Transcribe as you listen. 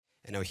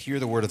And now hear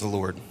the word of the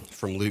Lord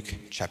from Luke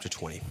chapter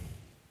 20.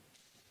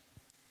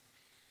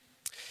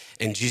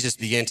 And Jesus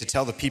began to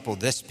tell the people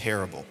this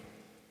parable.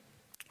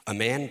 A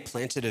man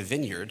planted a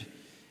vineyard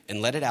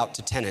and let it out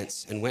to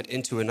tenants and went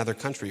into another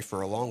country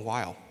for a long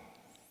while.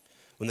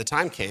 When the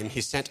time came,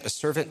 he sent a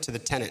servant to the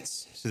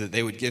tenants so that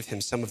they would give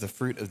him some of the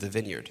fruit of the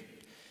vineyard.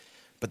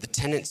 But the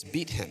tenants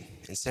beat him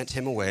and sent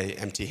him away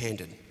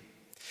empty-handed.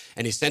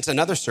 And he sent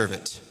another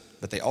servant,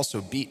 but they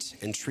also beat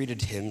and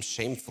treated him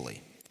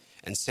shamefully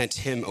and sent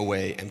him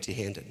away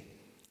empty-handed.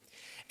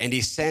 And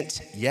he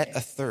sent yet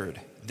a third.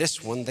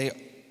 This one they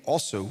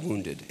also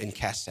wounded and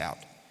cast out.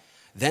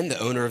 Then the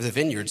owner of the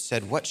vineyard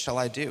said, "What shall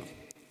I do?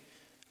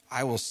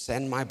 I will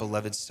send my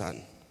beloved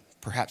son.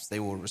 Perhaps they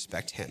will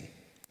respect him."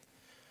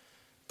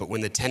 But when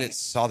the tenants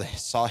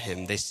saw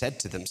him, they said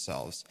to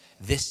themselves,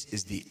 "This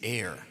is the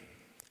heir.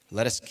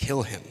 Let us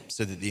kill him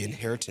so that the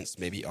inheritance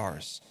may be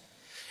ours."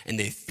 And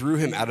they threw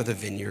him out of the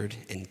vineyard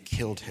and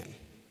killed him.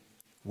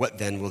 What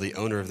then will the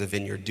owner of the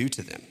vineyard do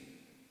to them?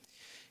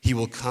 He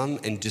will come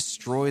and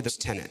destroy those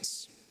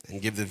tenants and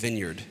give the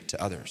vineyard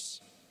to others.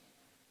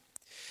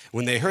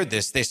 When they heard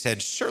this, they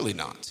said, "Surely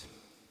not."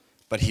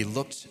 But he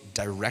looked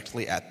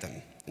directly at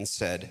them and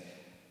said,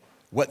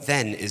 "What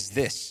then is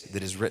this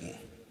that is written?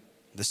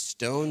 The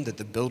stone that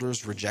the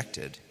builders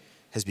rejected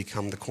has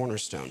become the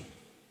cornerstone.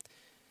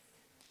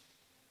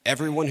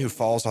 Everyone who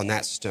falls on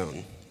that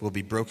stone will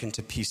be broken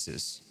to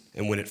pieces,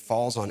 and when it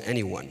falls on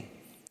anyone,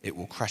 it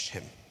will crush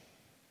him."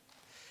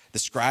 The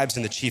scribes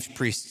and the chief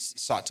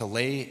priests sought to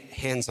lay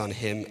hands on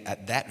him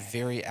at that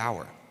very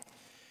hour,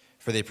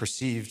 for they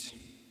perceived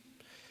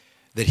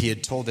that he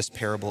had told this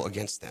parable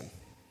against them.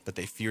 But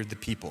they feared the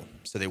people,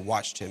 so they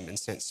watched him and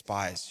sent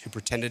spies who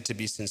pretended to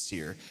be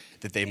sincere,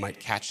 that they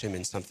might catch him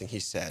in something he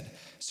said,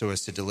 so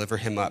as to deliver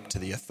him up to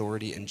the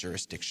authority and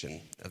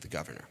jurisdiction of the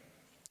governor.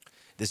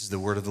 This is the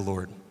word of the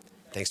Lord.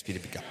 Thanks be to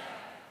God.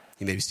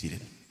 You may be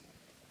seated.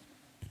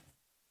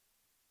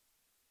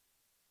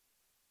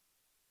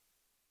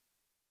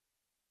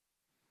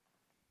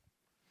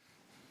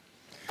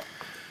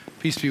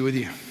 Peace be with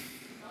you.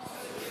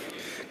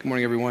 Good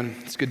morning, everyone.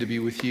 It's good to be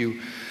with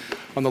you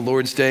on the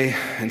Lord's Day,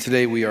 and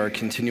today we are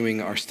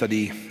continuing our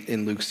study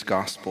in Luke's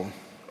Gospel.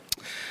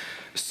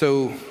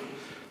 So,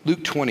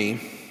 Luke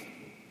 20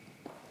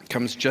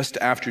 comes just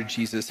after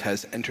Jesus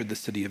has entered the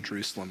city of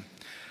Jerusalem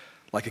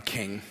like a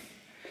king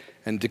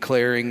and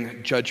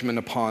declaring judgment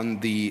upon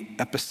the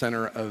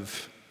epicenter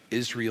of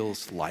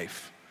Israel's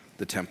life,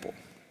 the temple.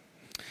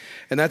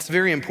 And that's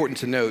very important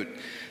to note,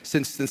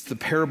 since the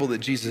parable that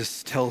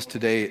Jesus tells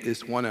today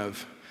is one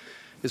of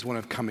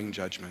coming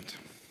judgment.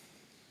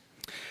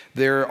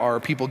 There are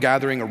people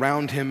gathering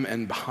around him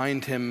and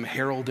behind him,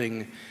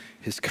 heralding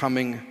his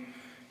coming.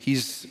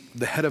 He's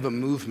the head of a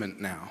movement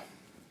now,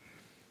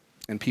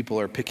 and people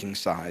are picking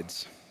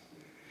sides.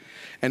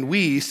 And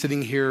we,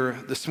 sitting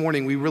here this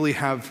morning, we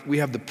have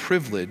the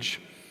privilege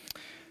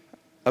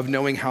of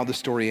knowing how the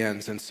story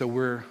ends. And so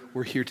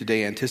we're here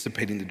today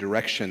anticipating the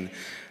direction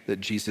that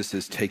Jesus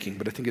is taking.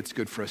 But I think it's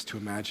good for us to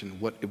imagine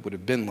what it would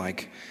have been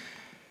like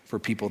for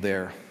people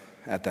there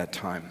at that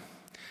time.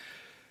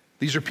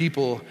 These are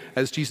people,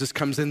 as Jesus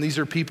comes in, these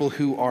are people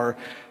who are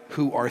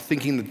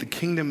thinking that the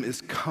kingdom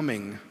is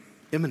coming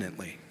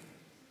imminently.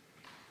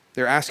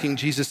 They're asking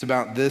Jesus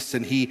about this,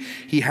 and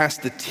he has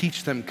to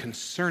teach them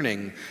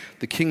concerning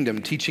the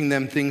kingdom, teaching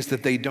them things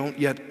that they don't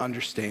yet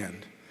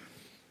understand,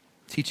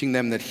 teaching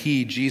them that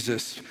he,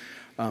 Jesus,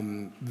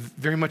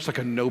 very much like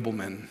a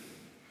nobleman,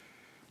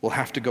 will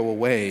have to go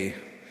away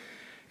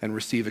and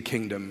receive a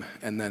kingdom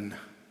and then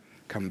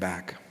come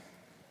back.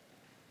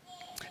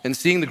 And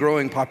seeing the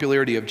growing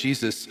popularity of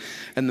Jesus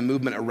and the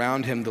movement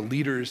around him, the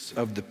leaders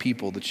of the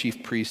people, the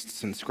chief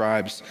priests and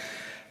scribes,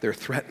 they're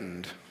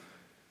threatened.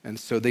 And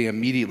so they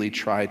immediately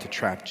try to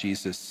trap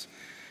Jesus.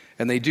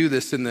 And they do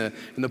this in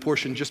the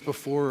portion just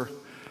before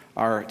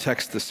our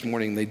text this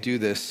morning. They do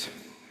this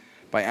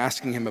by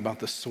asking him about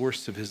the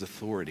source of his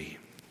authority.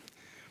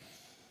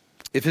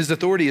 If his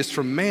authority is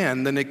from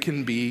man, then it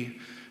can be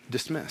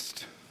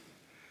dismissed.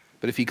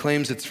 But if he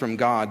claims it's from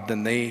God,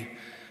 then they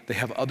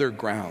have other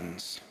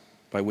grounds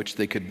by which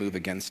they could move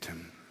against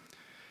him.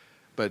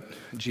 But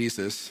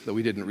Jesus, though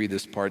we didn't read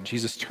this part,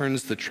 Jesus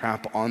turns the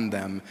trap on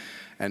them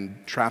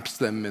and traps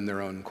them in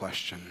their own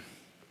question,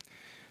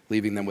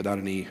 leaving them without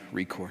any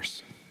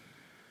recourse.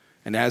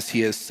 And as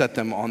he has set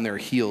them on their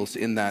heels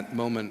in that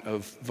moment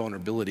of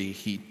vulnerability,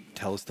 he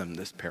tells them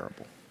this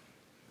parable.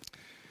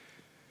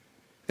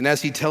 And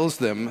as he tells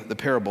them the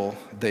parable,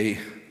 they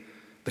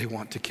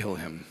want to kill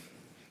him.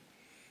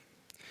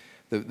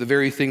 The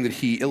very thing that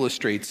he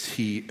illustrates,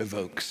 he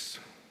evokes.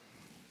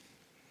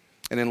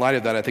 And in light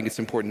of that, I think it's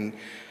important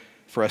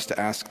for us to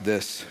ask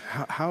this: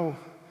 how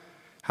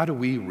do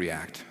we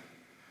react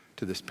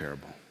to this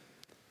parable?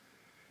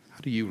 How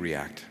do you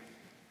react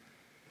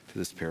to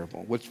this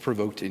parable? What's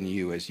provoked in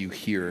you as you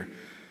hear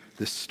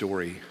this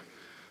story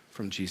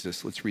from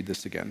Jesus? Let's read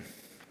this again.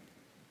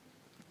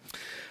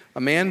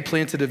 A man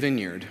planted a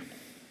vineyard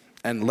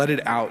and let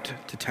it out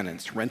to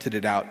tenants, rented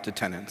it out to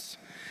tenants,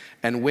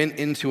 and went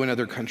into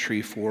another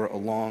country for a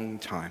long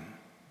time.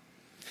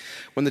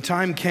 When the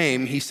time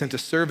came, he sent a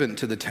servant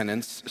to the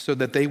tenants so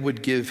that they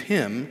would give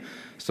him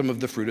some of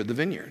the fruit of the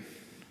vineyard.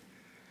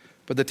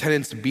 But the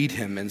tenants beat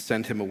him and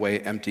sent him away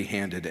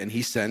empty-handed, and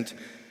he sent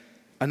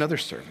another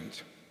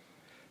servant.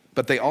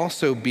 But they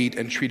also beat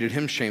and treated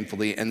him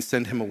shamefully and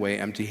sent him away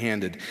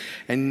empty-handed.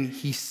 And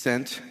he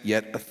sent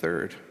yet a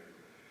third.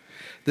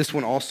 This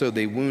one also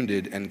they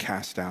wounded and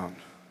cast out.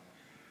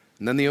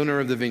 And then the owner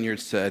of the vineyard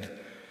said,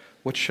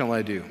 "What shall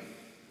I do?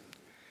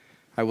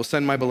 I will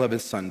send my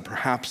beloved son.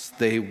 Perhaps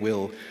they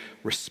will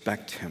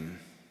respect him.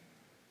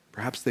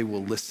 Perhaps they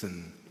will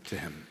listen to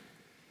him."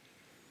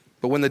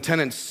 But when the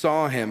tenants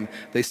saw him,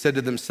 they said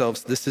to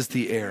themselves, "This is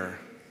the heir.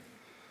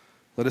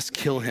 Let us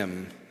kill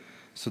him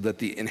so that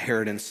the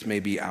inheritance may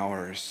be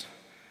ours."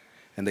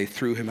 And they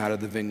threw him out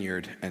of the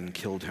vineyard and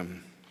killed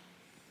him.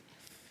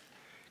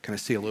 Can I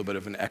see a little bit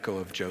of an echo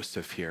of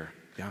Joseph here?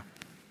 Yeah?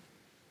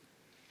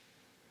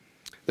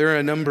 There are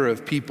a number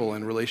of people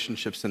and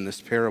relationships in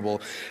this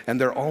parable, and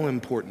they're all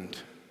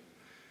important.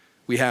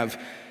 We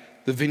have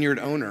the vineyard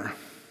owner.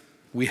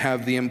 We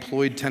have the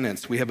employed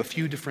tenants. We have a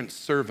few different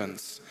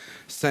servants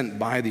sent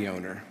by the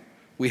owner.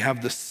 We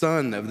have the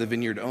son of the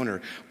vineyard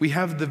owner. We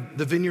have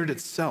the vineyard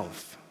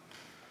itself.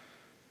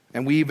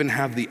 And we even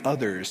have the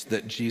others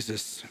that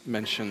Jesus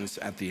mentions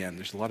at the end.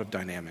 There's a lot of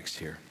dynamics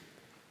here.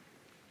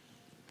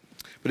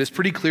 But it's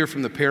pretty clear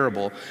from the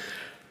parable,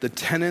 the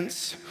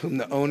tenants whom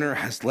the owner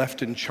has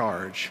left in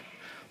charge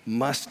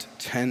must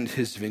tend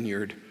his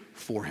vineyard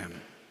for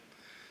him.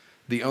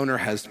 The owner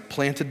has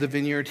planted the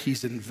vineyard.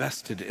 He's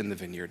invested in the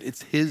vineyard.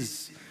 It's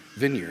his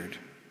vineyard.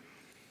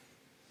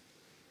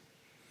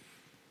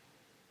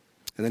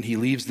 And then he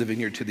leaves the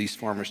vineyard to these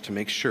farmers to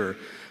make sure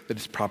that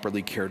it's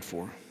properly cared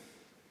for.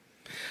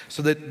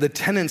 So that the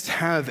tenants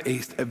have a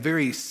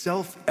very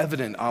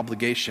self-evident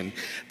obligation.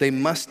 They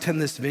must tend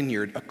this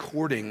vineyard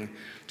according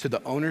to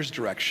the owner's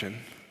direction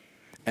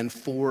and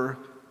for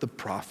the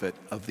profit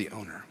of the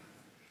owner.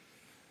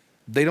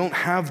 They don't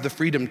have the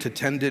freedom to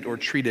tend it or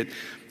treat it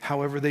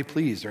however they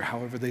please or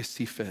however they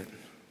see fit.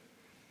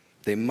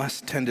 They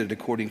must tend it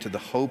according to the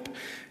hope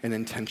and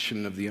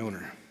intention of the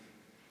owner.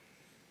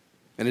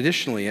 And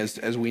additionally,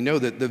 as we know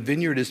that the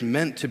vineyard is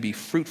meant to be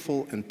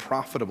fruitful and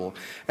profitable,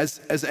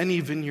 as any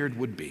vineyard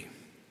would be.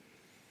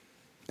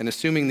 And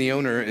assuming the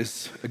owner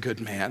is a good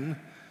man,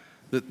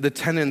 the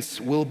tenants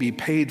will be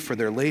paid for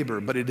their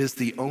labor, but it is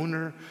the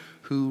owner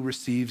who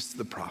receives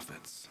the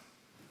profits.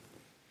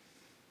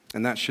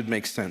 And that should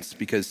make sense,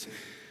 because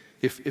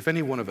if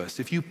any one of us,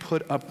 if you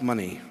put up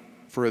money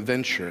for a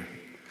venture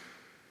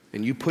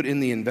and you put in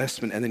the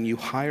investment and then you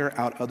hire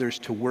out others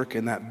to work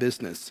in that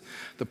business,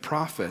 the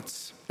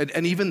profits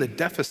and even the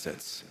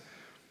deficits,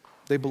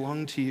 they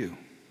belong to you.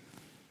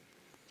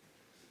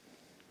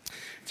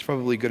 It's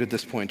probably good at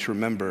this point to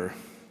remember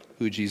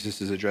who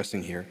Jesus is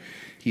addressing here.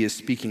 He is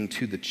speaking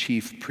to the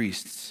chief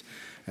priests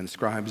and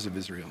scribes of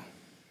Israel.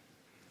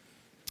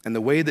 And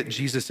the way that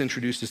Jesus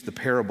introduces the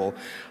parable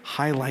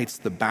highlights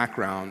the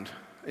background,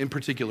 in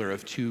particular,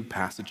 of two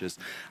passages,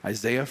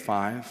 Isaiah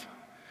 5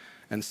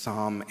 and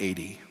Psalm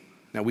 80.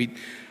 Now,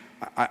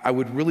 I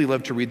would really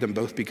love to read them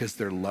both because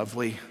they're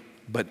lovely,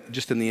 but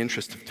just in the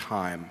interest of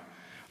time,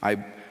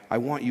 I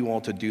want you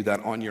all to do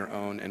that on your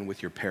own and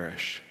with your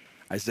parish.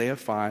 Isaiah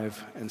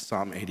 5 and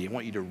Psalm 80. I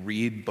want you to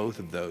read both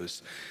of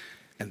those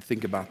and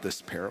think about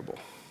this parable.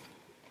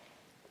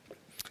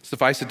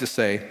 Suffice it to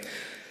say,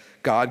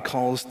 God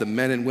calls the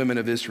men and women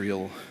of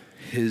Israel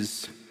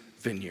his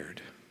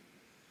vineyard.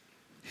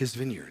 His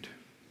vineyard.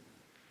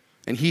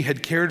 And he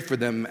had cared for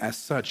them as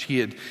such. He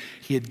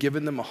had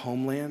given them a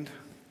homeland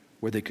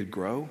where they could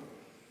grow.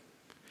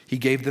 He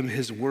gave them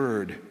his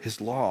word,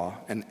 his law,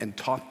 and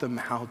taught them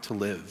how to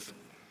live.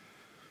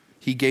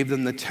 He gave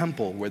them the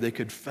temple where they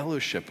could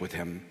fellowship with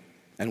him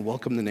and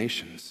welcome the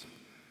nations.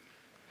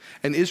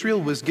 And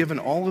Israel was given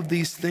all of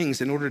these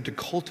things in order to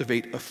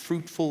cultivate a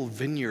fruitful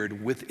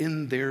vineyard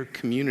within their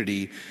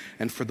community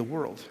and for the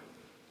world.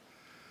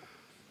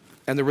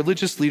 And the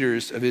religious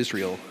leaders of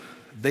Israel,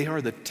 they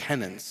are the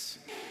tenants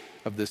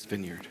of this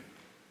vineyard.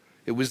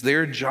 It was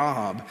their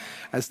job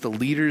as the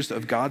leaders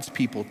of God's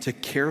people to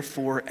care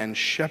for and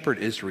shepherd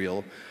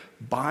Israel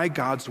by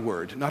God's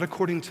word, not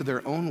according to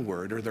their own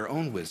word or their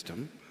own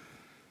wisdom,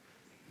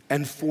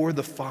 and for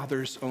the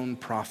Father's own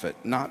profit,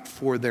 not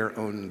for their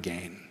own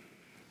gain.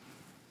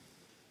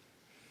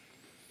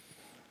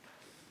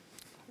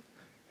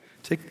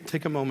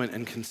 Take a moment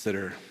and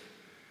consider.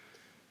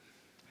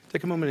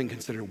 Take a moment and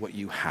consider what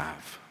you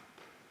have.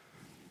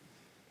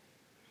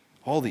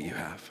 All that you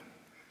have.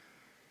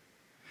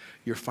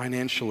 Your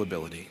financial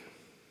ability,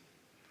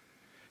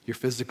 your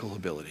physical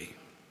ability,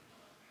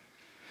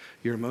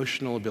 your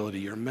emotional ability,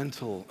 your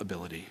mental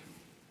ability,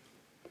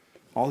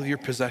 all of your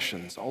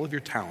possessions, all of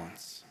your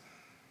talents,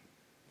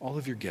 all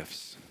of your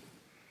gifts,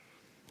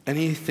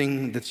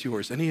 anything that's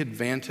yours, any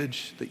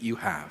advantage that you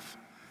have,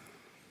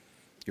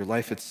 your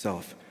life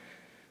itself.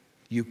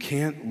 You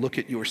can't look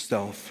at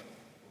yourself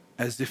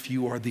as if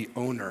you are the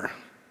owner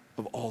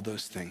of all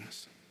those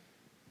things.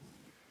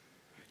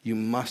 You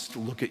must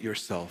look at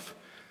yourself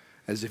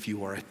as if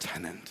you are a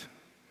tenant.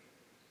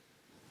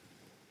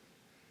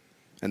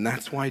 And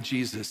that's why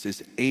Jesus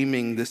is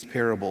aiming this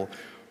parable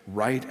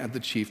right at the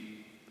chief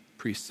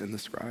priests and the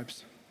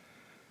scribes.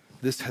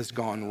 This has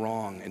gone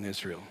wrong in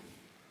Israel.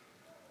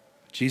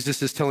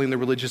 Jesus is telling the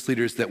religious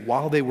leaders that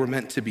while they were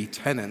meant to be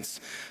tenants,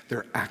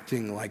 they're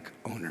acting like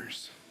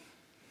owners.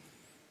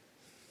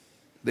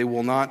 They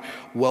will not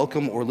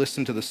welcome or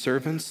listen to the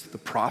servants, the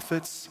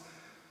prophets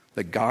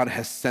that God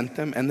has sent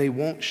them, and they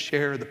won't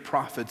share the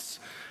profits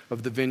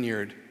of the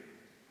vineyard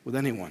with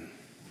anyone.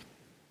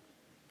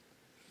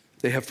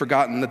 They have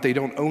forgotten that they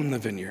don't own the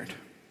vineyard,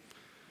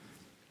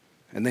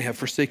 and they have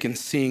forsaken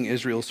seeing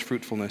Israel's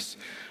fruitfulness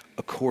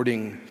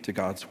according to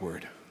God's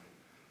word.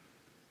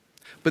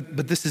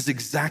 But this is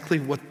exactly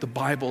what the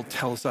Bible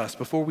tells us.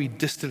 Before we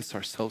distance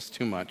ourselves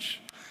too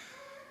much,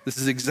 this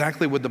is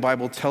exactly what the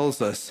Bible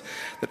tells us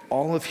that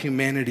all of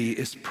humanity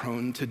is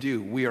prone to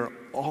do. We are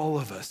all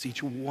of us,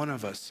 each one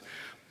of us,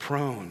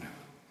 prone.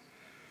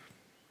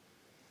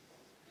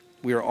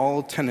 We are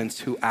all tenants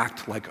who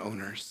act like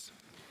owners.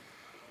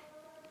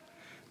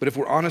 But if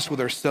we're honest with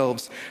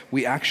ourselves,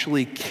 we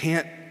actually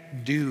can't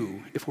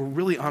do, if we're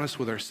really honest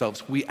with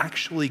ourselves, we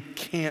actually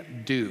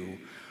can't do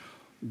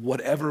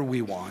whatever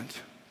we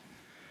want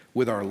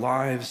with our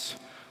lives,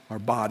 our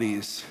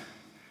bodies,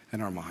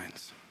 and our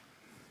minds.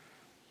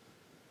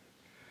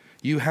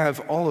 You have,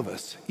 all of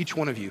us, each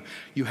one of you,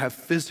 you have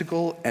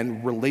physical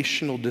and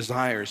relational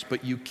desires,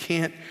 but you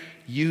can't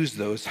use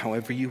those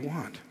however you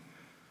want.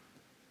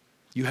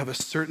 You have a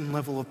certain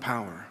level of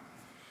power.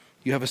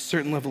 You have a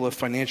certain level of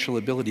financial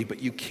ability,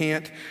 but you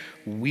can't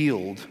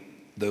wield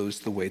those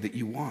the way that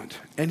you want,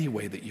 any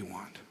way that you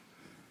want.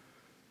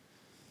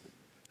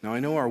 Now, I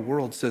know our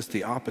world says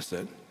the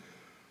opposite.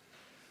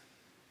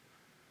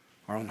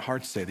 Our own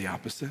hearts say the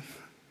opposite.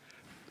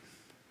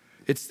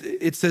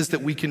 It says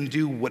that we can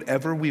do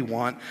whatever we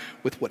want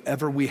with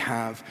whatever we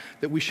have,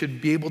 that we should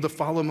be able to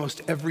follow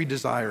most every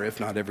desire, if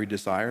not every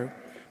desire,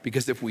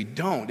 because if we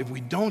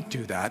don't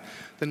do that,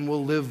 then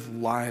we'll live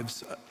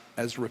lives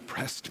as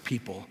repressed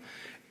people.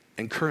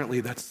 And currently,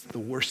 that's the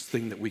worst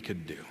thing that we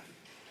could do.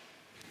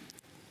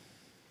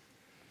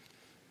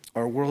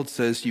 Our world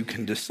says you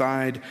can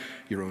decide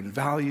your own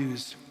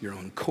values, your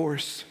own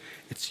course.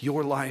 It's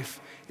your life,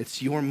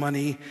 it's your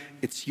money,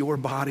 it's your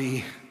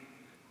body.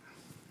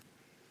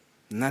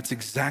 And that's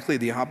exactly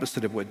the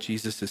opposite of what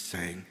Jesus is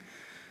saying.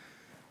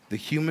 The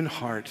human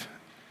heart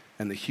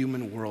and the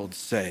human world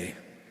say,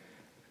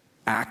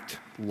 act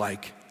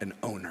like an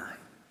owner.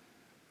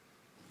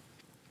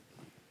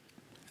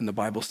 And the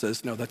Bible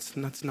says, no, that's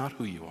not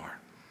who you are.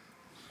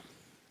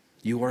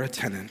 You are a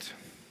tenant.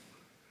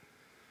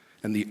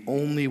 And the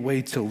only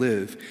way to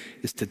live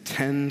is to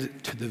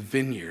tend to the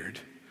vineyard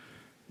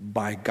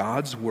by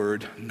God's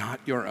word, not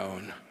your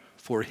own,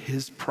 for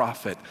his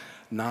profit,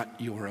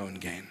 not your own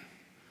gain.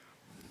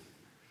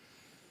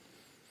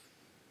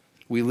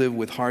 We live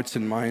with hearts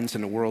and minds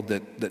in a world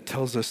that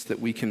tells us that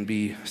we can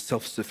be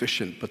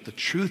self-sufficient, but the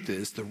truth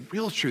is, the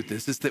real truth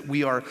is that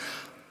we are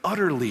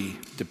utterly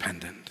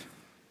dependent.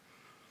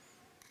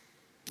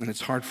 And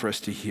it's hard for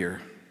us to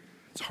hear.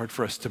 It's hard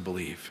for us to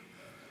believe.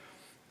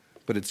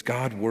 But it's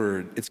God's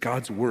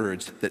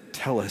words that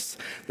tell us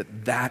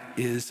that that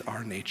is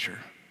our nature.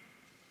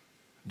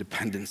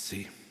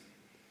 Dependency.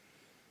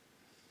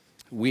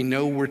 We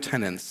know we're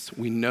tenants.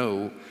 We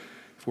know,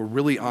 if we're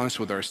really honest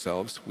with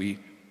ourselves, we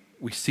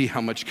see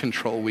how much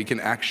control we can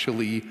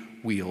actually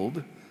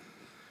wield.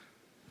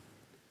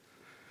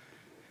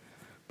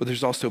 But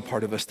there's also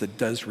part of us that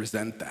does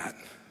resent that.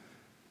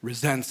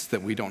 Resents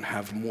that we don't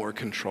have more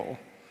control,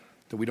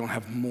 that we don't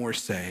have more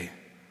say.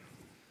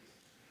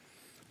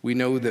 We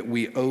know that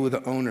we owe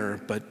the owner,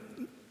 but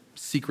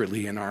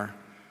secretly in our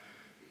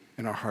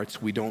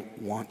hearts, we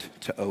don't want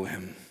to owe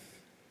him.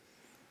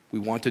 We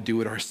want to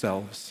do it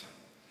ourselves.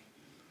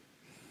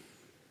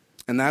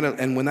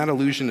 And when that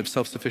illusion of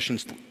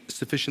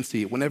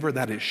self-sufficiency, whenever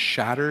that is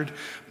shattered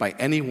by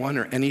anyone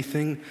or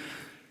anything,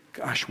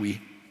 gosh,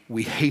 we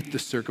hate the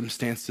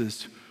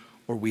circumstances,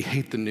 or we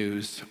hate the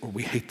news, or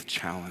we hate the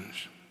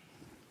challenge.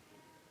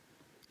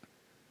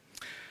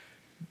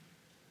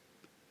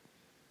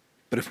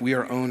 But if we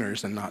are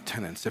owners and not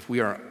tenants, if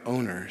we are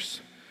owners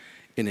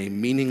in a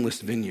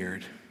meaningless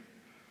vineyard,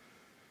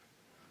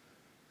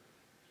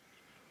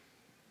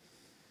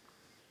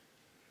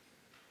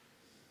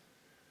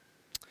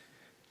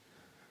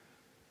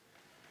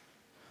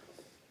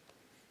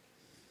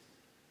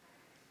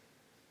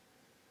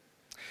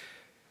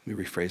 let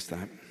me rephrase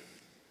that.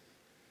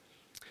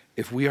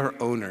 If we are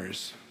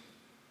owners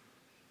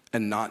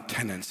and not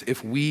tenants,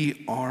 if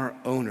we are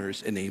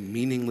owners in a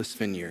meaningless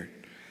vineyard,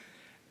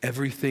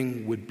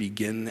 everything would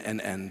begin and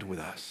end with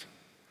us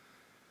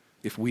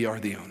if we are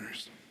the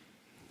owners.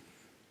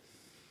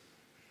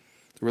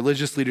 The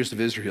religious leaders of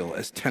Israel,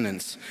 as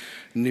tenants,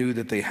 knew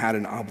that they had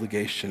an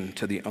obligation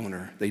to the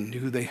owner. They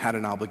knew they had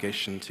an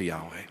obligation to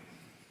Yahweh.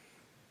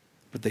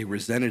 But they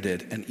resented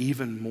it, and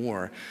even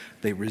more,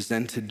 they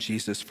resented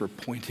Jesus for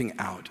pointing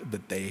out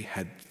that they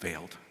had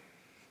failed.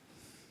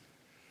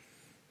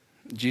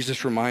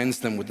 Jesus reminds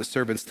them with the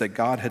servants that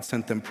God had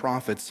sent them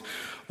prophets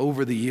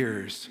over the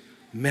years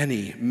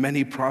many,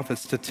 many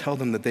prophets to tell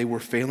them that they were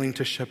failing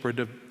to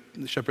shepherd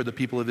the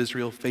people of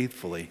Israel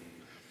faithfully.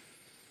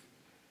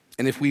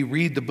 And if we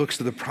read the books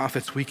of the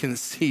prophets, we can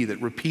see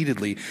that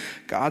repeatedly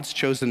God's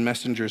chosen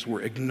messengers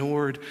were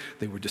ignored,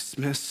 they were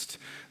dismissed,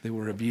 they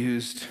were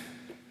abused,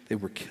 they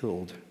were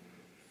killed.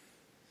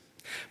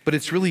 But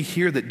it's really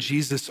here that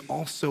Jesus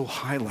also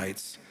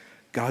highlights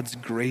God's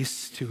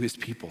grace to his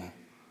people.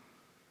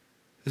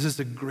 This is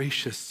a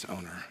gracious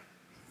owner,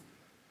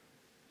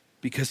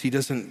 because he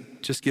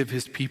doesn't just give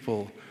his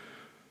people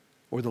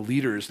or the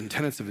leaders and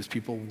tenets of his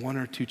people 1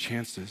 or 2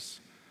 chances,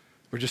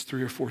 or just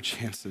 3 or 4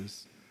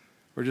 chances,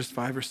 or just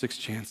 5 or 6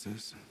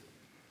 chances.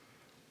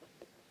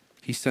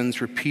 He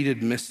sends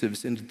repeated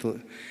missives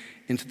into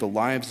the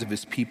lives of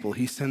his people.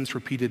 He sends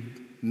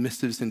repeated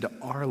missives into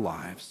our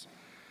lives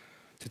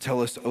to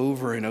tell us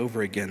over and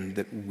over again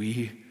that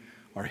we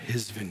are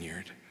his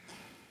vineyard,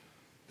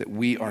 that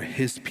we are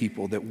his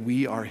people, that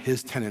we are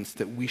his tenants,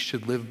 that we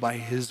should live by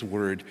his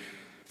word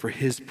for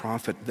his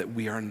profit, that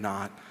we are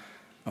not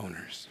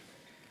owners.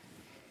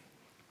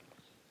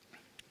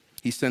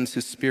 He sends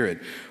his Spirit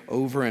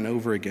over and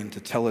over again to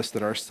tell us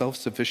that our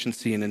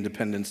self-sufficiency and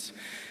independence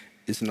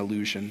is an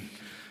illusion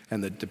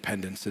and that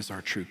dependence is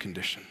our true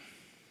condition.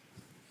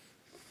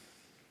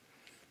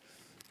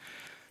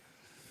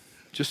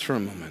 Just for a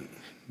moment,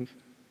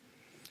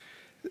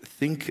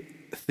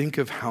 think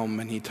of how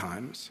many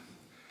times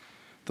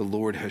the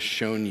Lord has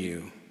shown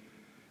you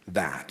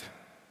that,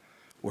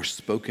 or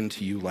spoken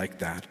to you like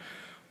that,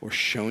 or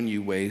shown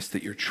you ways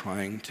that you're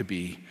trying to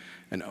be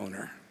an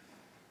owner.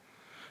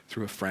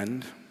 Through a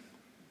friend,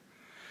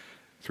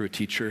 through a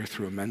teacher,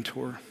 through a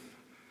mentor,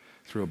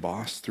 through a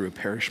boss, through a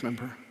parish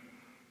member.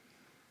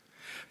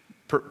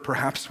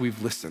 Perhaps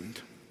we've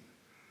listened,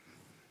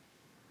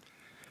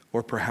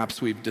 or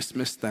perhaps we've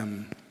dismissed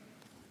them,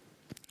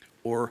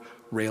 or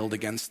railed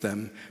against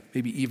them,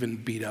 maybe even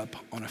beat up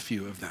on a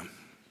few of them.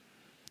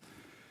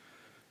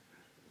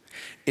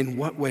 In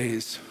what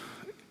ways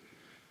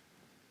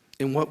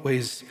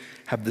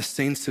have the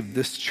saints of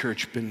this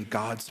church been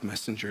God's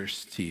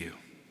messengers to you?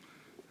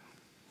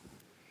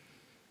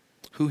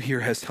 Who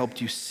here has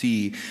helped you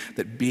see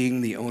that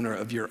being the owner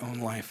of your own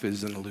life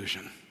is an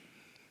illusion?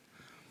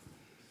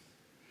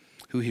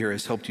 Who here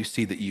has helped you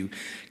see that you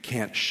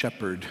can't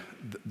shepherd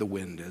the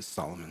wind, as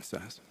Solomon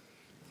says?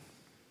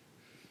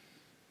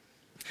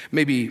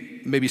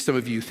 Maybe some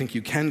of you think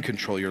you can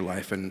control your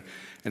life and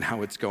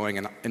how it's going,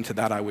 and to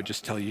that I would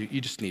just tell you,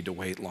 you just need to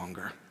wait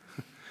longer.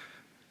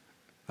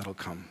 That'll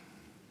come.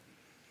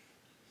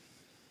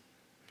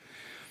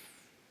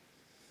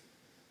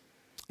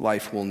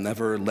 Life will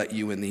never let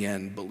you in the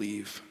end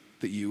believe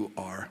that you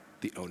are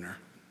the owner.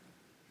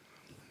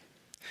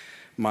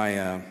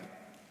 I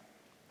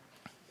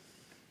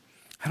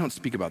don't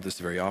speak about this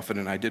very often,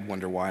 and I did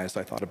wonder why as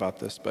I thought about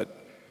this,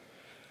 but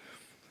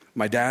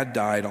my dad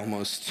died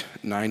almost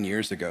 9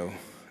 years ago,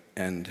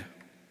 and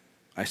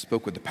I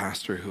spoke with the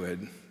pastor who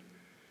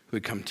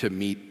had come to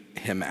meet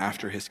him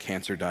after his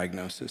cancer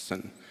diagnosis,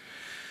 and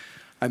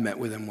I met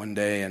with him one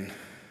day, and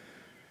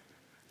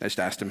I just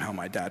asked him how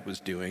my dad was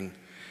doing,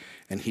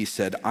 and he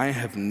said, "I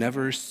have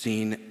never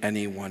seen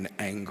anyone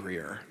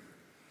angrier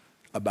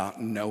about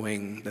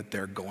knowing that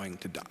they're going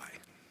to die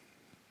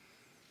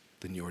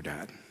than your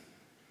dad."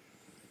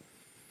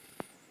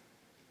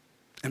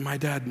 And my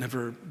dad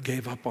never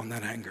gave up on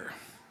that anger.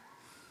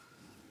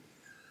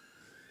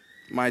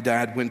 My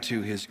dad went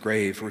to his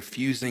grave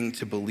refusing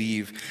to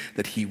believe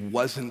that he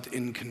wasn't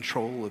in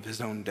control of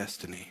his own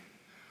destiny.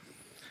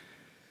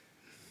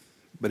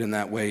 But in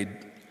that way,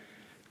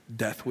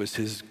 death was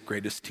his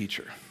greatest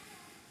teacher.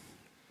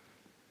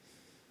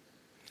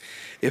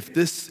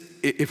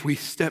 If we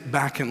step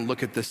back and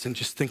look at this and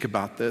just think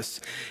about this,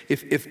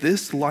 if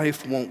this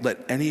life won't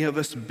let any of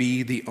us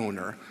be the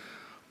owner,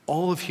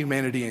 all of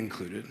humanity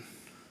included,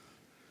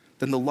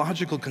 then the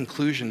logical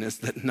conclusion is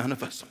that none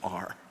of us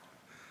are.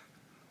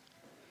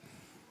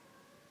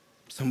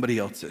 Somebody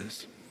else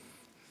is.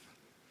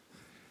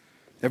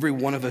 Every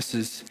one of us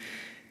is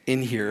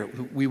in here.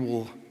 We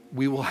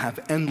will have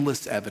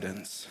endless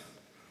evidence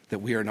that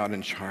we are not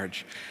in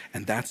charge,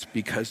 and that's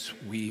because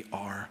we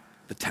are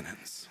the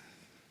tenants.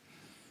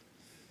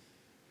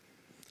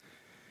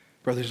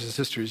 Brothers and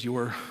sisters,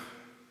 your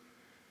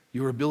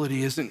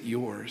ability isn't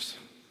yours.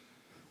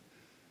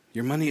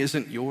 Your money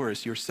isn't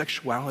yours. Your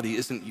sexuality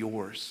isn't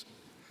yours.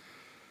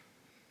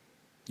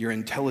 Your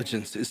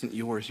intelligence isn't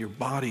yours. Your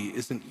body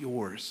isn't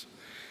yours.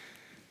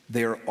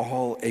 They are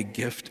all a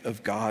gift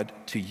of God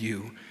to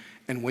you.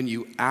 And when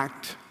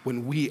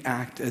we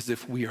act as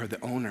if we are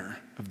the owner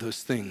of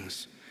those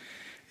things,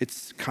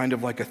 it's kind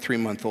of like a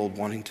 3-month-old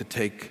wanting to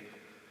take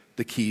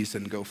the keys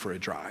and go for a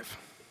drive.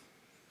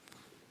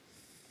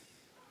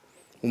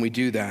 When we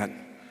do that,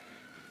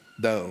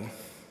 though,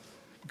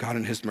 God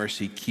in his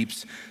mercy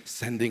keeps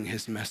sending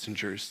his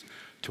messengers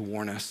to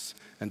warn us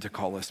and to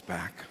call us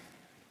back.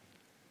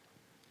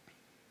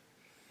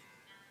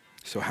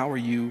 So how are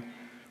you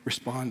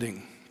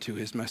responding to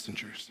his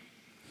messengers?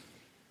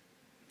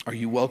 Are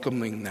you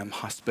welcoming them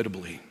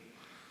hospitably?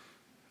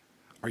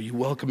 Are you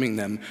welcoming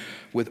them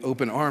with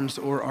open arms,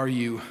 or are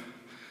you,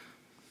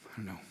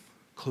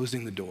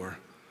 closing the door,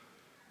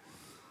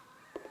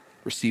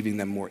 receiving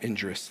them more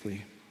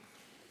injuriously?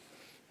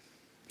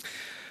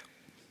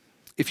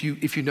 If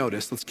you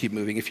notice, let's keep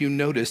moving. If you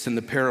notice in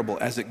the parable,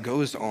 as it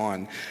goes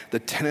on, the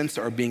tenants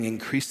are being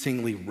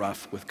increasingly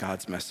rough with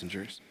God's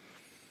messengers.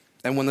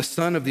 And when the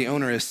son of the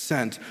owner is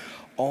sent,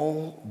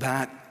 all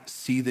that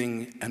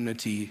seething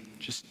enmity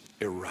just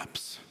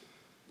erupts,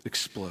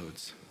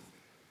 explodes.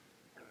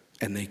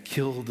 And they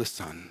kill the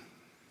son.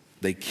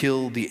 They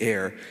kill the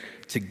heir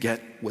to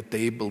get what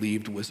they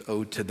believed was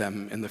owed to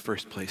them in the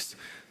first place,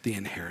 the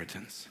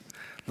inheritance.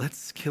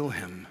 Let's kill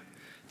him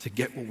to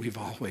get what we've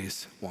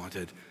always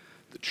wanted,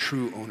 the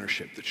true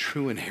ownership, the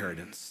true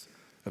inheritance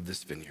of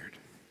this vineyard.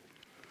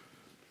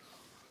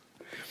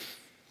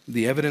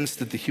 The evidence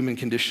that the human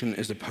condition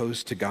is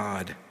opposed to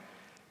God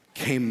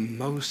came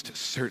most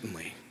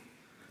certainly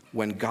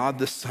when God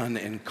the Son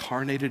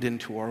incarnated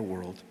into our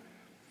world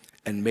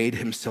and made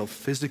himself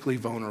physically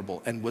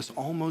vulnerable and was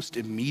almost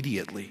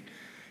immediately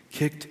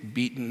kicked,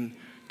 beaten,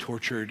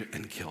 tortured,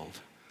 and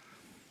killed.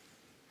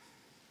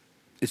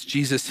 It's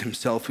Jesus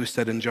himself who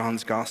said in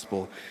John's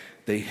gospel,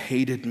 "They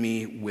hated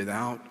me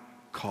without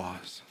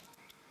cause."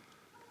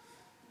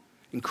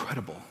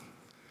 Incredible.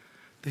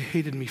 They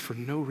hated me for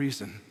no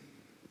reason.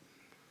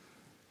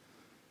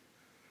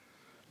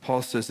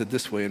 Paul says it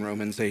this way in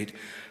Romans 8,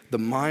 "The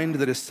mind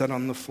that is set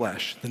on the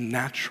flesh, the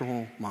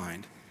natural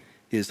mind,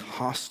 is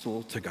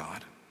hostile to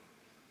God."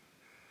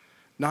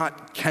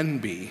 Not can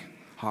be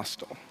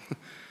hostile,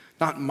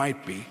 not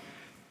might be,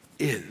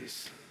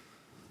 is.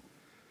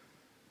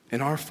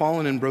 In our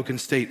fallen and broken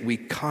state, we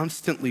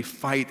constantly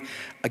fight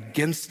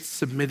against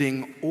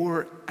submitting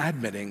or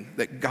admitting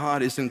that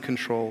God is in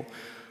control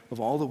of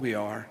all that we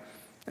are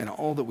and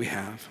all that we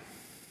have.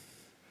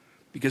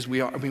 Because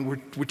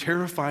we're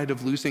terrified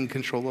of losing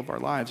control of our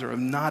lives or of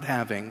not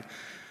having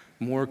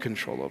more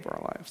control over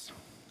our lives.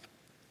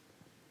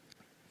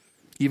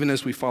 Even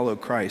as we follow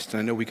Christ, and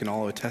I know we can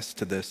all attest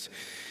to this,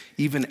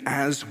 even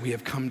as we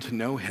have come to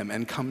know him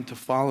and come to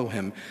follow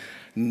him,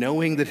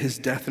 knowing that his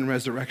death and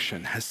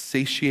resurrection has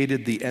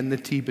satiated the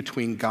enmity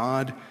between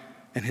God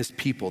and his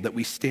people, that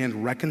we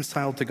stand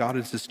reconciled to God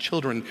as his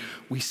children,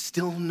 we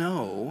still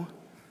know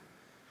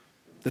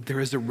that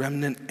there is a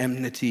remnant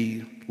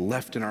enmity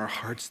left in our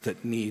hearts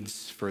that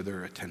needs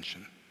further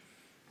attention.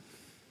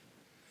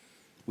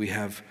 We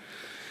have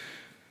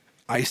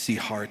icy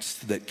hearts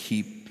that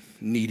keep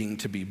needing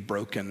to be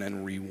broken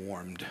and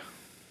rewarmed.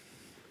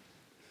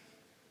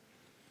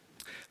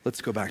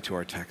 Let's go back to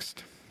our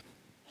text.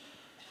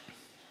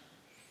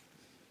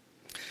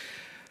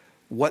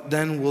 What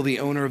then will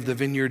the owner of the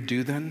vineyard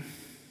do then?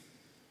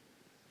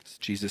 It's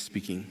Jesus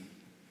speaking.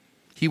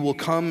 He will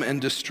come and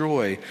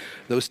destroy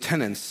those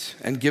tenants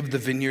and give the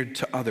vineyard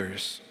to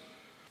others.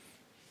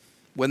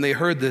 When they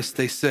heard this,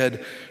 they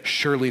said,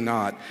 "Surely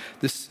not."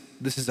 This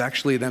is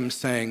actually them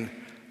saying,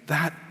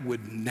 that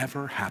would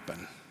never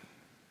happen.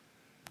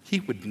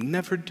 He would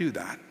never do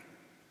that.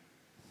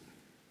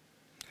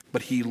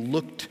 But he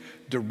looked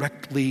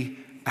directly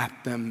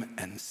at them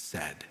and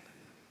said,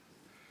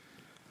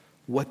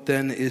 "What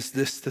then is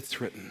this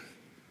that's written?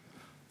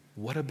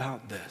 What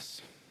about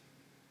this?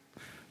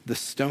 The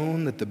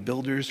stone that the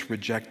builders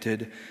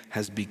rejected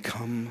has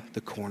become the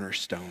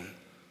cornerstone."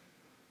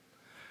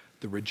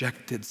 The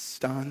rejected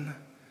son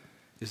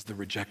is the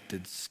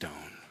rejected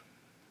stone.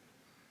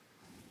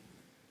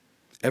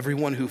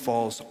 Everyone who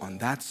falls on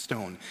that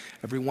stone,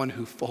 everyone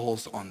who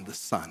falls on the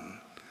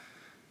Son,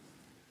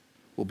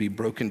 will be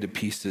broken to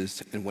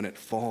pieces. And when it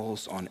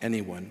falls on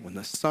anyone, when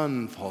the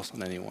Son falls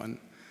on anyone,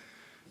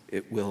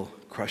 it will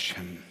crush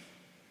him.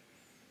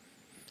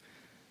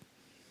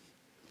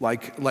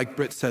 Like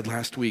Britt said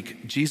last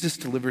week, Jesus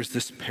delivers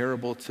this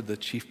parable to the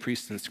chief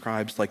priests and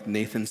scribes like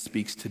Nathan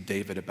speaks to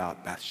David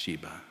about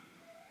Bathsheba.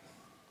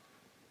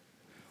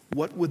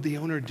 What would the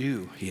owner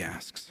do, he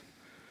asks,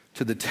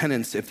 to the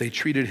tenants if they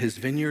treated his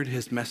vineyard,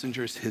 his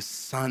messengers, his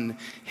son,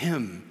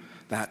 him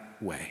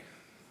that way?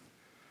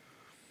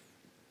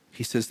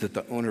 He says that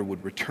the owner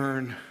would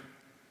return,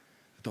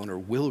 the owner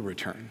will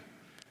return,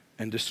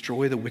 and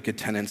destroy the wicked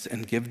tenants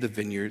and give the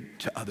vineyard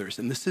to others.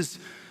 And this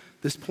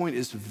point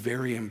is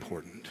very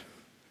important,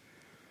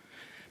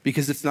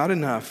 because it's not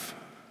enough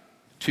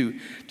to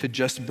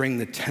just bring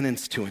the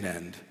tenants to an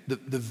end.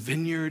 The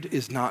vineyard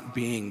is not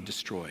being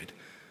destroyed.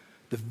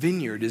 The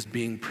vineyard is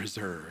being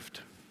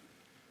preserved.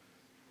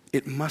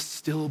 It must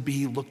still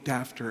be looked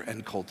after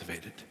and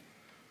cultivated.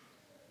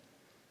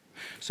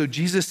 So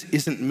Jesus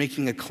isn't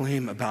making a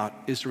claim about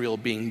Israel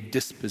being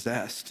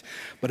dispossessed,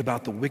 but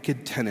about the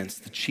wicked tenants,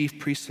 the chief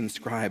priests and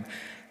scribe,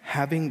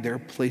 having their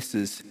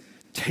places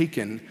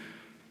taken,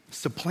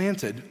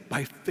 supplanted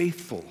by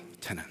faithful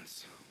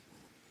tenants.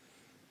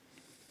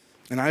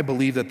 And I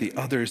believe that the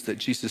others that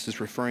Jesus is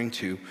referring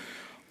to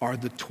are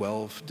the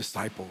 12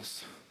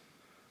 disciples,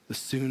 the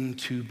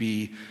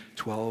soon-to-be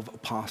 12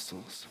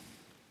 apostles.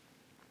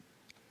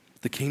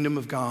 The kingdom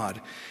of God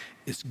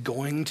is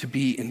going to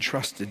be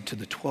entrusted to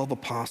the 12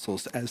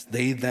 apostles as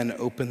they then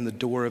open the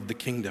door of the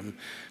kingdom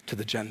to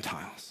the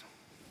Gentiles.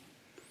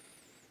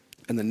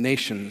 And the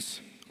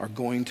nations are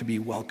going to be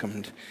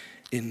welcomed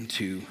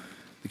into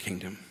the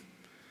kingdom.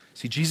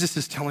 See, Jesus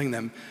is telling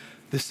them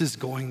this is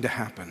going to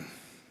happen.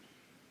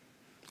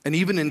 And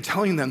even in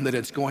telling them that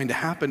it's going to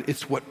happen,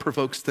 it's what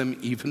provokes them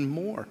even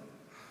more.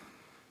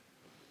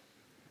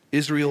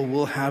 Israel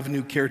will have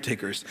new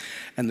caretakers,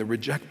 and the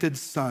rejected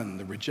son,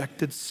 the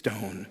rejected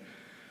stone,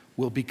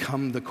 will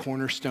become the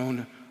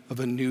cornerstone of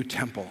a new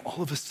temple.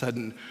 All of a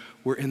sudden,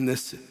 we're in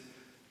this,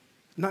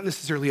 not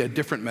necessarily a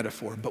different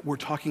metaphor, but we're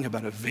talking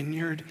about a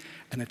vineyard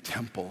and a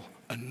temple,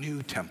 a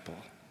new temple.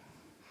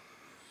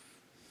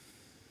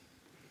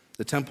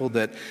 The temple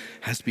that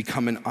has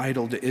become an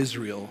idol to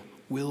Israel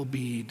will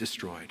be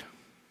destroyed.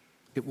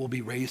 It will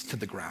be razed to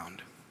the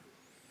ground.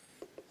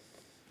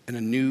 And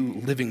a new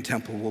living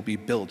temple will be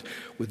built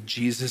with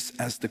Jesus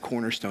as the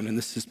cornerstone. And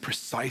this is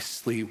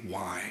precisely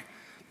why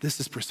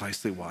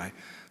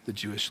the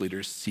Jewish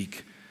leaders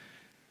seek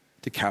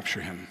to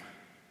capture him,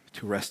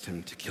 to arrest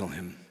him, to kill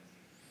him.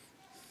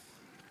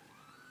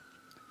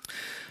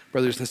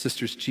 Brothers and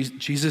sisters,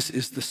 Jesus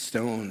is the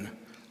stone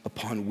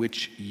upon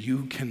which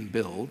you can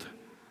build,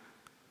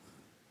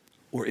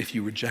 or if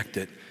you reject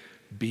it,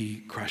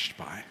 be crushed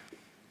by.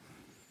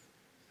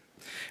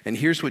 And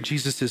here's what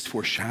Jesus is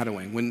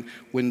foreshadowing.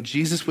 When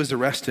Jesus was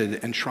arrested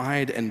and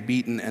tried and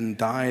beaten and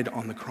died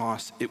on the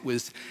cross, it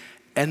was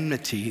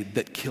enmity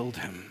that killed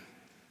him.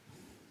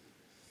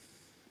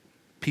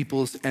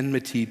 People's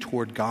enmity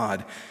toward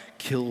God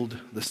killed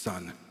the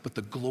Son. But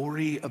the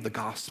glory of the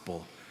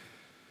gospel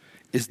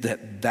is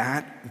that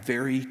that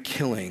very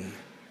killing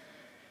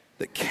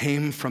that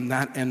came from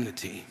that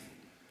enmity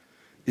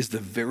is the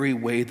very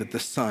way that the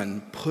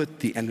Son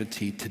put the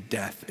enmity to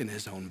death in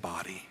his own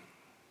body.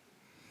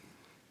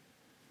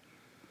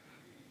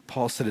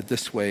 Paul said it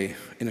this way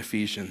in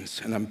Ephesians,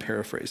 and I'm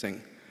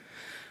paraphrasing.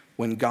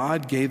 When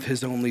God gave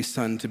his only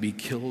Son to be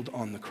killed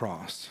on the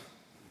cross,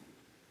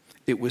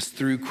 it was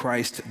through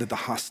Christ that the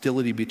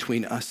hostility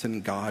between us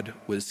and God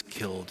was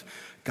killed.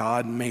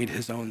 God made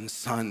his own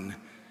Son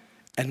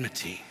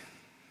enmity.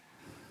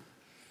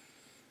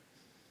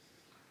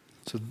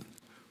 So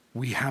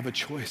we have a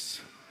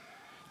choice.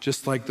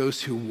 Just like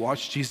those who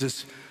watched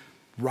Jesus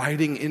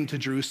riding into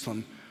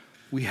Jerusalem,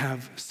 we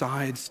have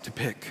sides to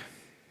pick.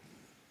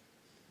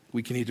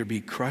 We can either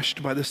be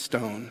crushed by the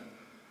stone,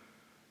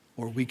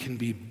 or we can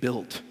be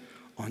built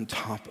on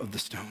top of the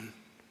stone.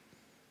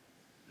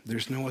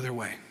 There's no other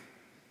way.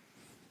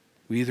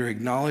 We either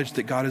acknowledge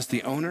that God is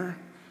the owner,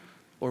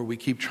 or we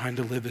keep trying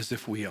to live as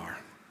if we are.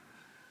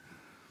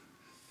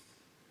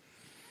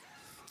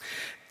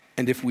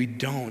 And if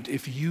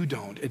you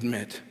don't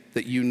admit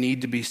that you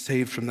need to be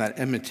saved from that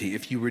enmity,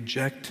 if you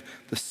reject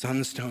the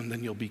sunstone,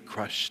 then you'll be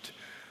crushed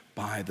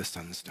by the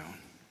sunstone.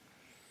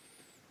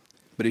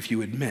 But if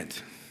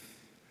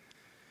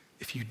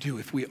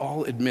we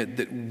all admit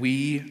that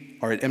we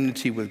are at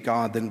enmity with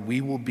God, then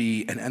we will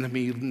be an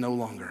enemy no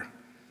longer.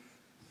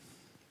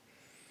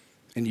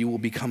 And you will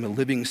become a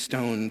living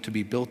stone to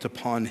be built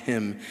upon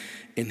him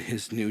in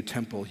his new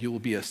temple. You will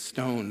be a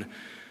stone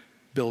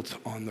built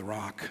on the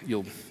rock.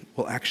 We'll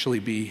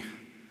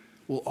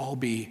all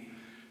be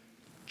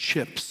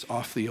chips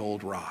off the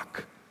old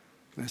rock.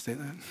 Can I say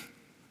that?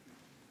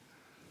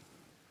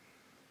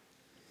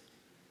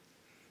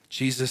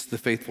 Jesus, the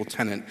faithful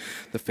tenant,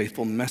 the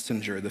faithful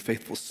messenger, the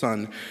faithful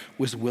son,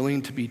 was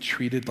willing to be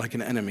treated like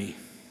an enemy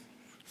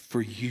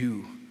for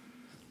you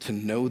to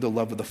know the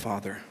love of the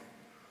Father.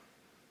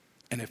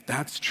 And if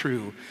that's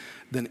true,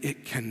 then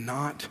it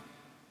cannot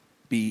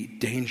be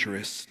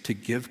dangerous to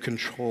give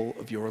control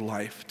of your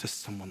life to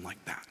someone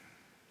like that.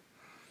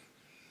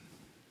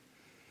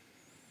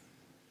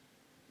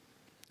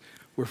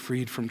 We're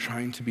freed from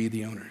trying to be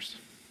the owners.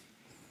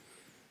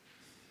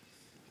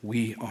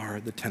 We are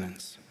the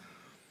tenants.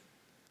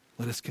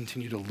 Let us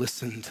continue to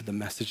listen to the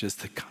messages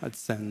that God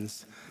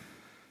sends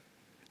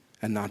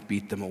and not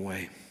beat them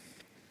away.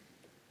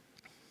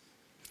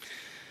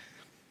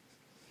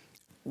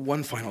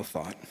 One final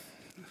thought,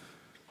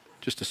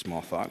 just a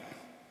small thought.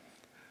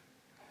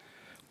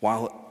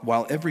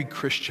 While every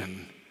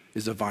Christian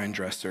is a vine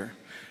dresser,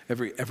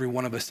 every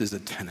one of us is a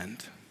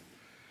tenant.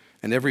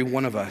 And every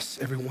one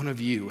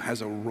of you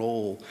has a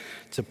role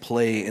to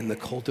play in the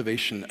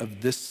cultivation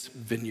of this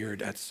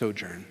vineyard at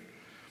Sojourn.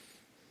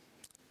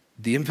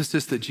 The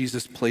emphasis that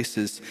Jesus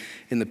places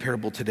in the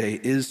parable today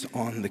is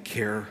on the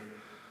care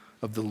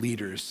of the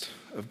leaders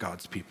of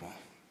God's people.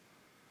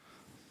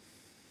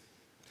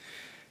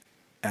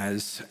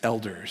 As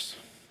elders,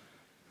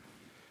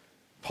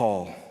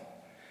 Paul,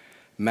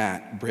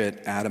 Matt,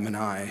 Britt, Adam, and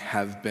I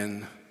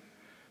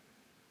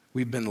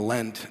we've been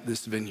lent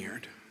this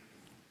vineyard.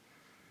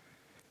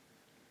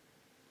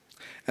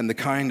 And the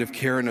kind of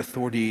care and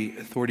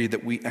authority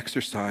that we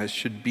exercise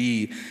should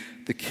be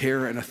the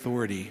care and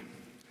authority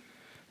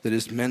that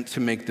is meant to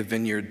make the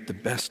vineyard the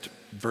best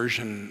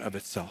version of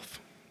itself,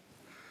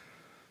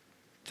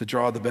 to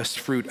draw the best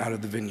fruit out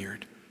of the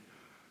vineyard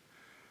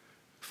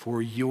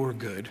for your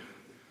good,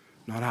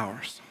 not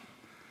ours,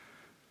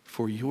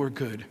 for your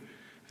good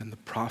and the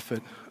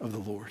profit of the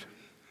Lord.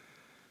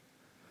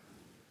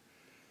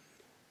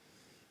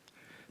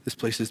 This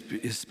place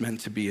is meant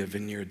to be a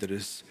vineyard that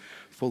is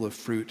full of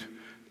fruit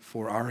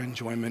for our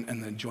enjoyment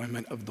and the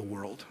enjoyment of the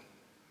world,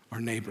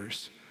 our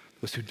neighbors,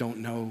 those who don't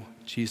know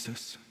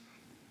Jesus.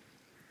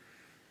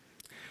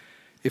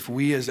 If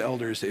we as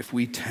elders, if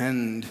we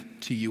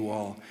tend to you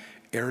all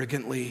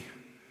arrogantly,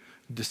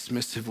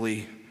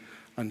 dismissively,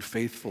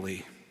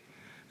 unfaithfully,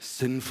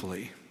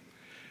 sinfully,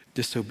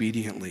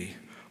 disobediently,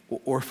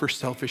 or for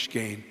selfish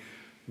gain,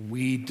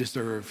 we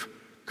deserve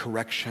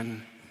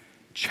correction,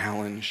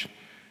 challenge,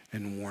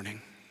 and warning.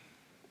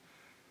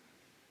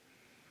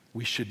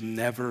 We should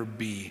never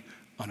be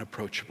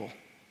unapproachable.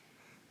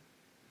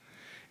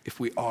 If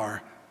we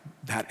are,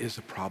 that is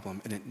a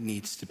problem and it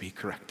needs to be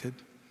corrected.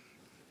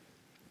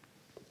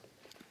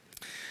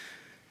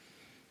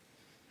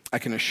 I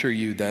can assure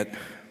you that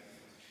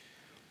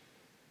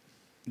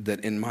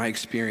in my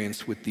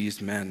experience with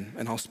these men,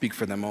 and I'll speak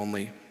for them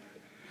only,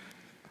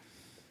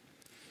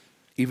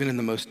 even in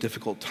the most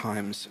difficult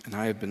times, and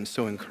I have been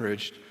so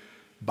encouraged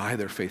by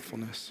their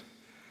faithfulness,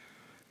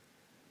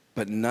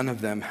 but none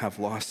of them have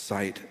lost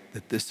sight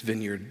that this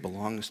vineyard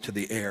belongs to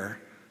the heir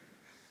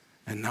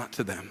and not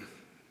to them.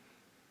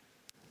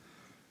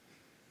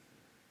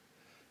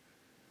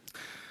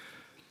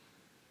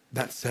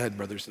 That said,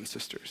 brothers and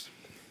sisters,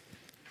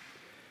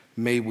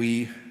 may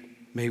we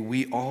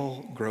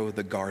all grow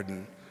the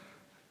garden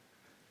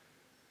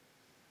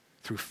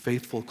through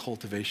faithful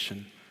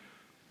cultivation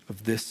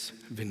of this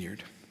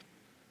vineyard,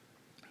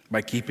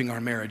 by keeping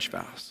our marriage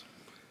vows,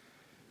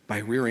 by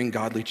rearing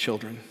godly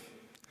children,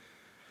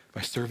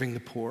 by serving the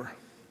poor,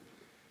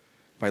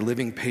 by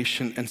living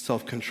patient and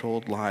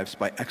self-controlled lives,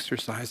 by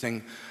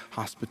exercising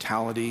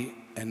hospitality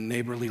and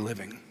neighborly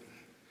living.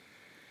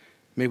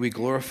 May we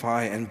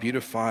glorify and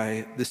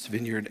beautify this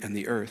vineyard and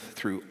the earth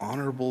through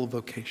honorable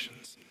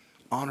vocations,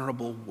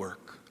 honorable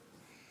work,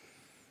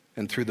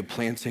 and through the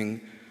planting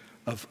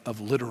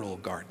of literal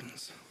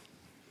gardens.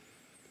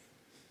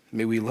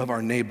 May we love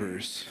our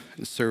neighbors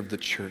and serve the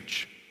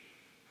church.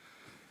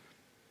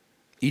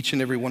 Each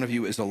and every one of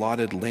you is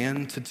allotted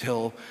land to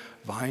till,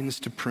 vines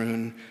to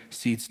prune,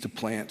 seeds to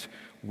plant.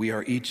 We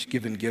are each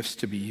given gifts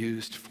to be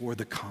used for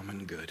the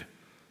common good,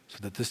 so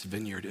that this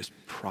vineyard is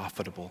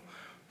profitable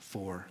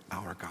for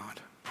our God,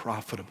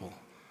 profitable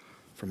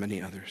for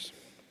many others.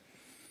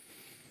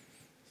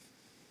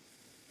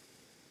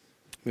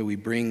 May we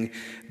bring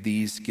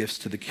these gifts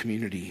to the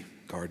community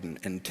garden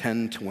and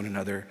tend to one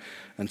another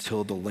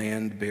until the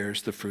land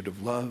bears the fruit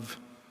of love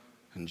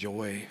and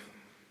joy,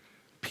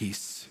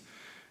 peace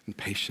and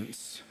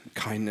patience, and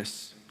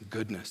kindness, and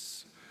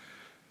goodness,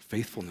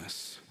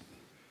 faithfulness,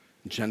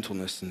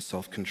 gentleness, and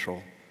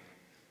self-control.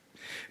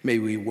 May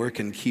we work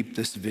and keep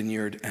this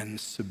vineyard and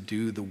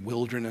subdue the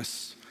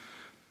wilderness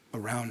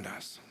around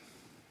us,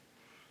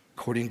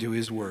 according to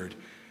his word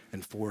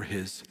and for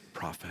his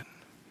profit.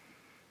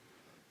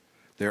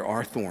 There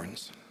are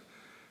thorns,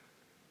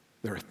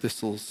 there are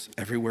thistles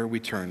everywhere we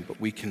turn,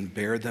 but we can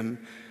bear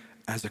them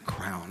as a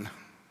crown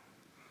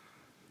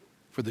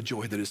for the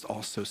joy that is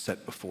also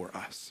set before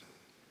us.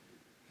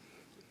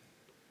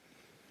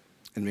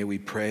 And may we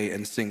pray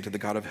and sing to the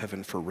God of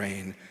heaven for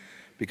rain,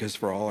 because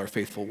for all our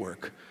faithful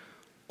work,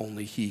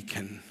 only he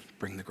can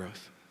bring the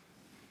growth.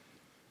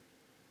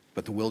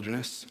 But the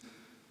wilderness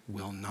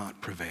will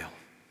not prevail.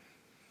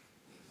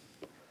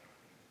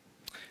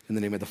 In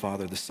the name of the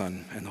Father, the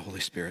Son, and the Holy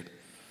Spirit.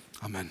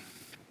 Amen.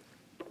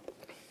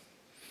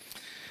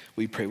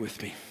 Will you pray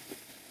with me?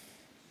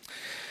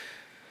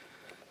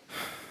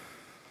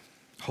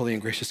 Holy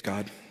and gracious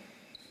God,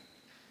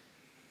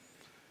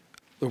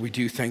 Lord, we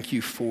do thank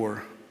you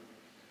for,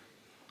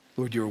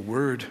 Lord, your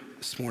word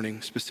this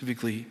morning,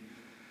 specifically,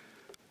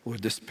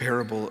 Lord, this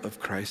parable of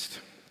Christ,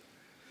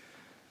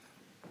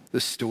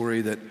 this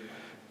story that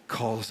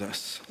calls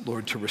us,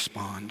 Lord, to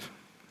respond.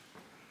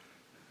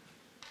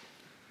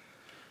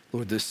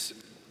 Lord, this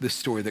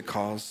story that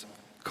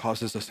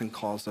causes us and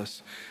calls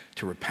us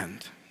to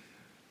repent,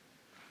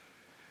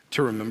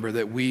 to remember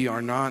that we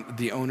are not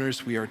the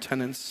owners, we are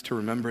tenants, to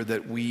remember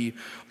that we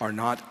are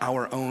not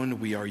our own,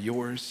 we are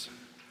yours,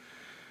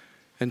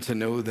 and to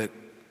know that,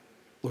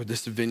 Lord,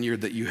 this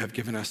vineyard that you have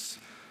given us,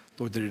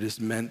 Lord, that it is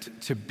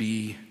meant to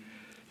be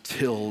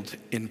tilled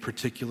in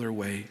particular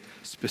way,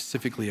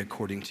 specifically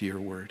according to your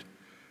word.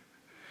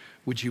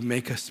 Would you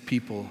make us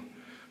people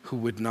who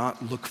would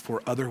not look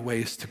for other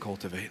ways to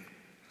cultivate,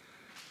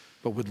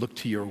 but would look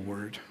to your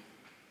word?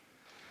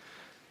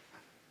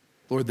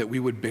 Lord, that we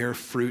would bear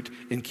fruit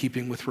in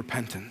keeping with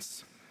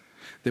repentance,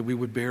 that we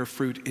would bear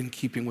fruit in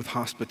keeping with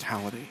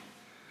hospitality,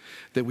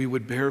 that we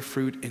would bear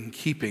fruit in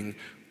keeping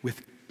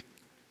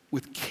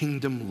with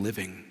kingdom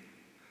living,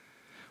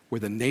 where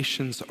the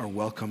nations are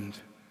welcomed,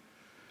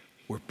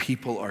 where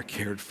people are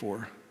cared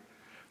for,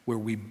 where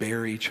we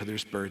bear each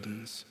other's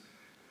burdens.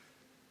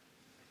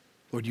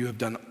 Lord, you have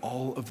done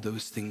all of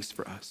those things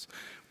for us.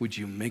 Would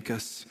you make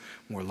us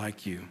more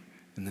like you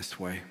in this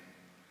way?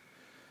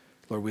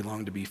 Lord, we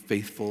long to be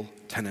faithful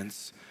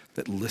tenants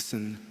that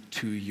listen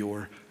to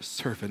your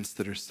servants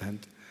that are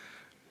sent.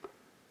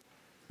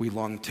 We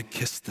long to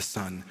kiss the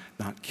Son,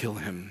 not kill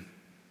him.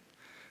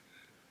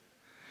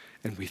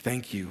 And we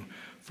thank you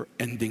for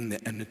ending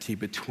the enmity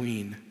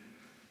between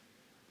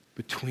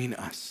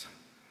us.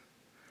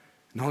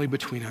 Not only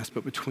between us,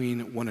 but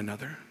between one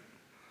another.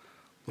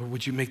 Lord,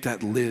 would you make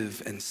that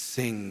live and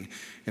sing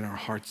in our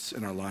hearts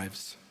and our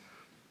lives?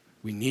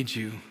 We need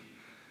you.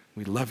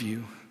 We love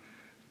you.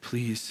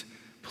 Please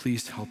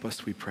help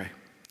us, we pray.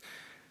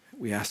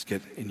 We ask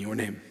it in your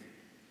name.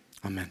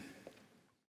 Amen.